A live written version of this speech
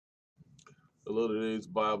Hello, today's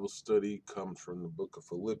Bible study comes from the book of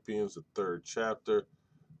Philippians, the third chapter,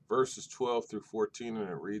 verses 12 through 14, and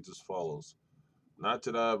it reads as follows. Not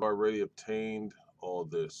that I have already obtained all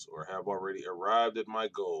this or have already arrived at my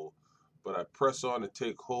goal, but I press on to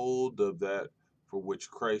take hold of that for which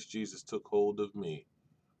Christ Jesus took hold of me.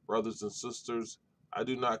 Brothers and sisters, I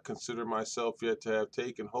do not consider myself yet to have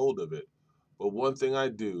taken hold of it, but one thing I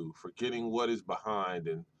do, forgetting what is behind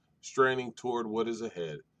and straining toward what is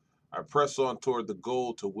ahead. I press on toward the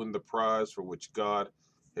goal to win the prize for which God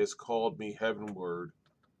has called me heavenward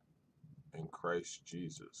in Christ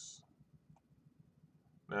Jesus.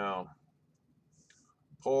 Now,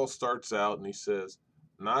 Paul starts out and he says,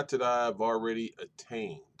 not that I have already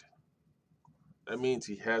attained. That means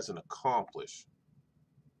he hasn't accomplished.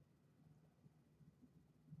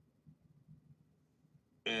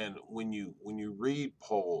 And when you read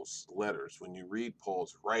Paul's letters, when you read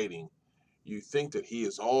Paul's writing, you think that he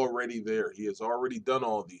is already there. He has already done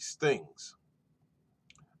all these things.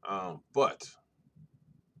 But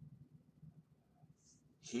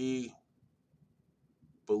he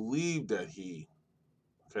believed that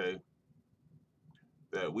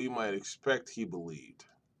that we might expect he believed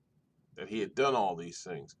that he had done all these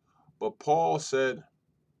things. But Paul said,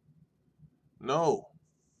 no,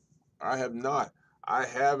 I have not. I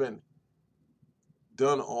haven't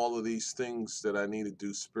done all of these things that I need to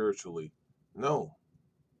do spiritually. No.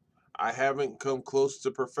 I haven't come close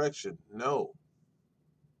to perfection. No.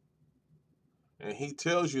 And he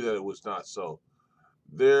tells you that it was not so.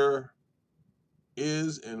 There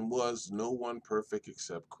is and was no one perfect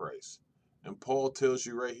except Christ. And Paul tells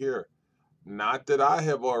you right here, not that I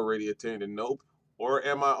have already attained it, nope, or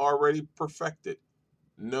am I already perfected?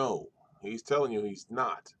 No. He's telling you he's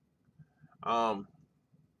not.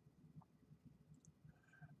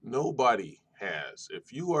 Nobody has.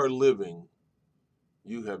 If you are living,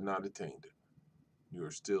 you have not attained it. You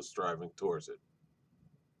are still striving towards it.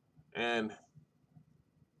 And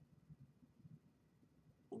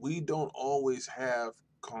we don't always have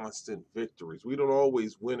constant victories. We don't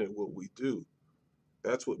always win at what we do.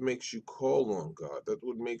 That's what makes you call on God. That's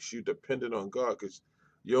what makes you dependent on God, because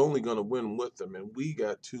you're only going to win with Him. And we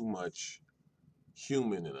got too much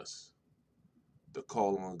human in us to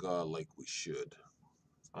call on God like we should.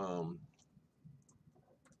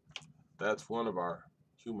 That's one of our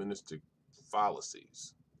humanistic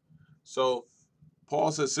fallacies. So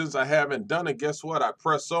Paul says, since I haven't done it, guess what? I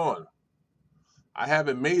press on. I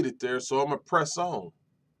haven't made it there, so I'm going to press on.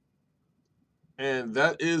 And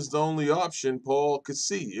that is the only option Paul could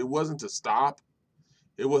see. It wasn't to stop.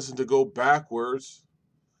 It wasn't to go backwards.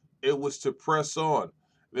 It was to press on.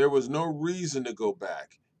 There was no reason to go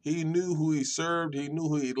back. He knew who he served. He knew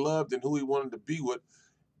who he loved and who he wanted to be with.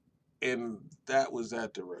 And that was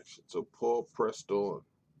that direction. So Paul pressed on.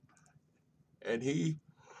 And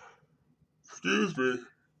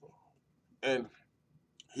and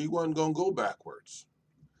he wasn't going to go backwards.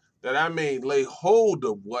 That I may lay hold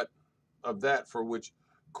of that for which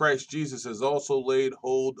Christ Jesus has also laid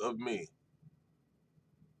hold of me.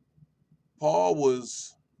 Paul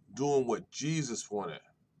was doing what Jesus wanted.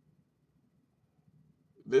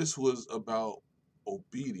 This was about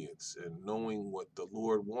obedience and knowing what the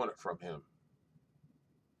Lord wanted from him.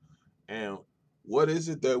 And what is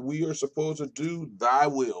it that we are supposed to do? Thy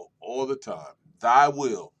will, all the time. Thy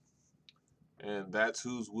will. And that's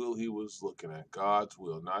whose will he was looking at. God's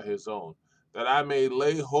will, not his own. That I may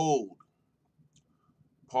lay hold.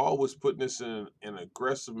 Paul was putting this in an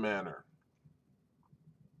aggressive manner.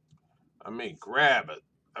 I may grab it.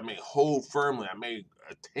 I may hold firmly. I may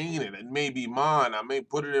attain it. It may be mine. I may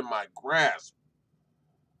put it in my grasp.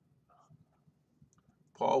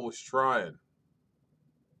 Paul was trying.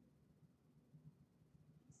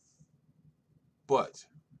 But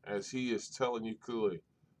as he is telling you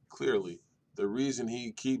clearly, the reason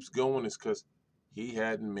he keeps going is because he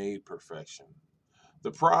hadn't made perfection.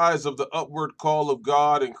 The prize of the upward call of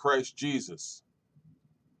God in Christ Jesus.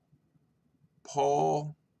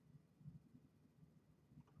 Paul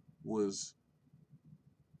was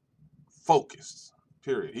focused,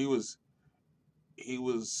 period. He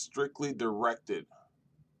was strictly directed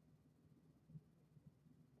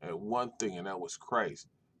at one thing, and that was Christ.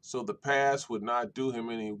 So the past would not do him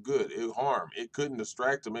any good. It harmed. It couldn't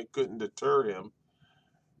distract him. It couldn't deter him.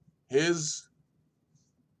 His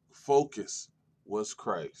focus was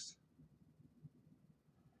Christ.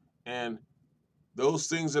 And those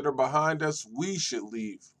things that are behind us, we should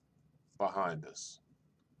leave behind us.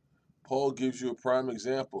 Paul gives you a prime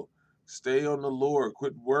example. Stay on the Lord.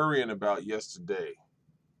 Quit worrying about yesterday.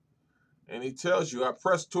 And he tells you, I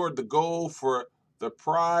press toward the goal for the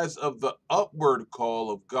prize of the upward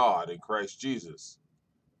call of God in Christ Jesus.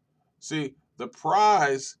 See, the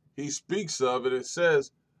prize he speaks of, and it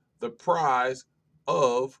says the prize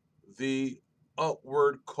of the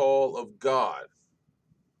upward call of God.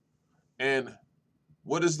 And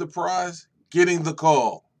what is the prize? Getting the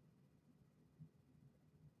call.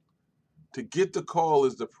 To get the call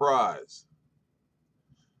is the prize.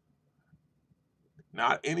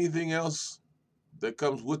 Not anything else that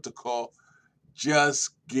comes with the call.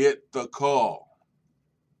 Just get the call.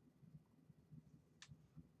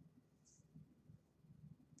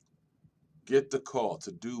 Get the call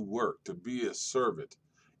to do work, to be a servant.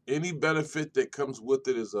 Any benefit that comes with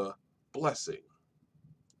it is a blessing.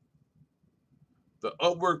 The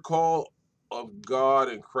upward call of God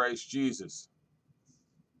in Christ Jesus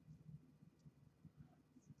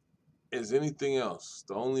is anything else.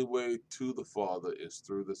 The only way to the Father is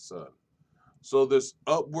through the Son. So this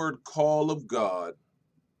upward call of God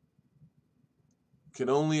can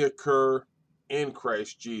only occur in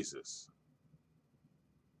Christ Jesus.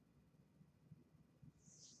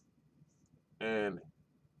 And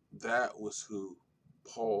that was who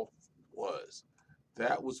Paul was.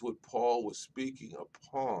 That was what Paul was speaking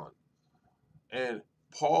upon. And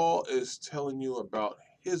Paul is telling you about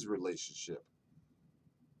his relationship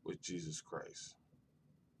with Jesus Christ.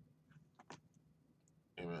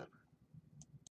 Amen.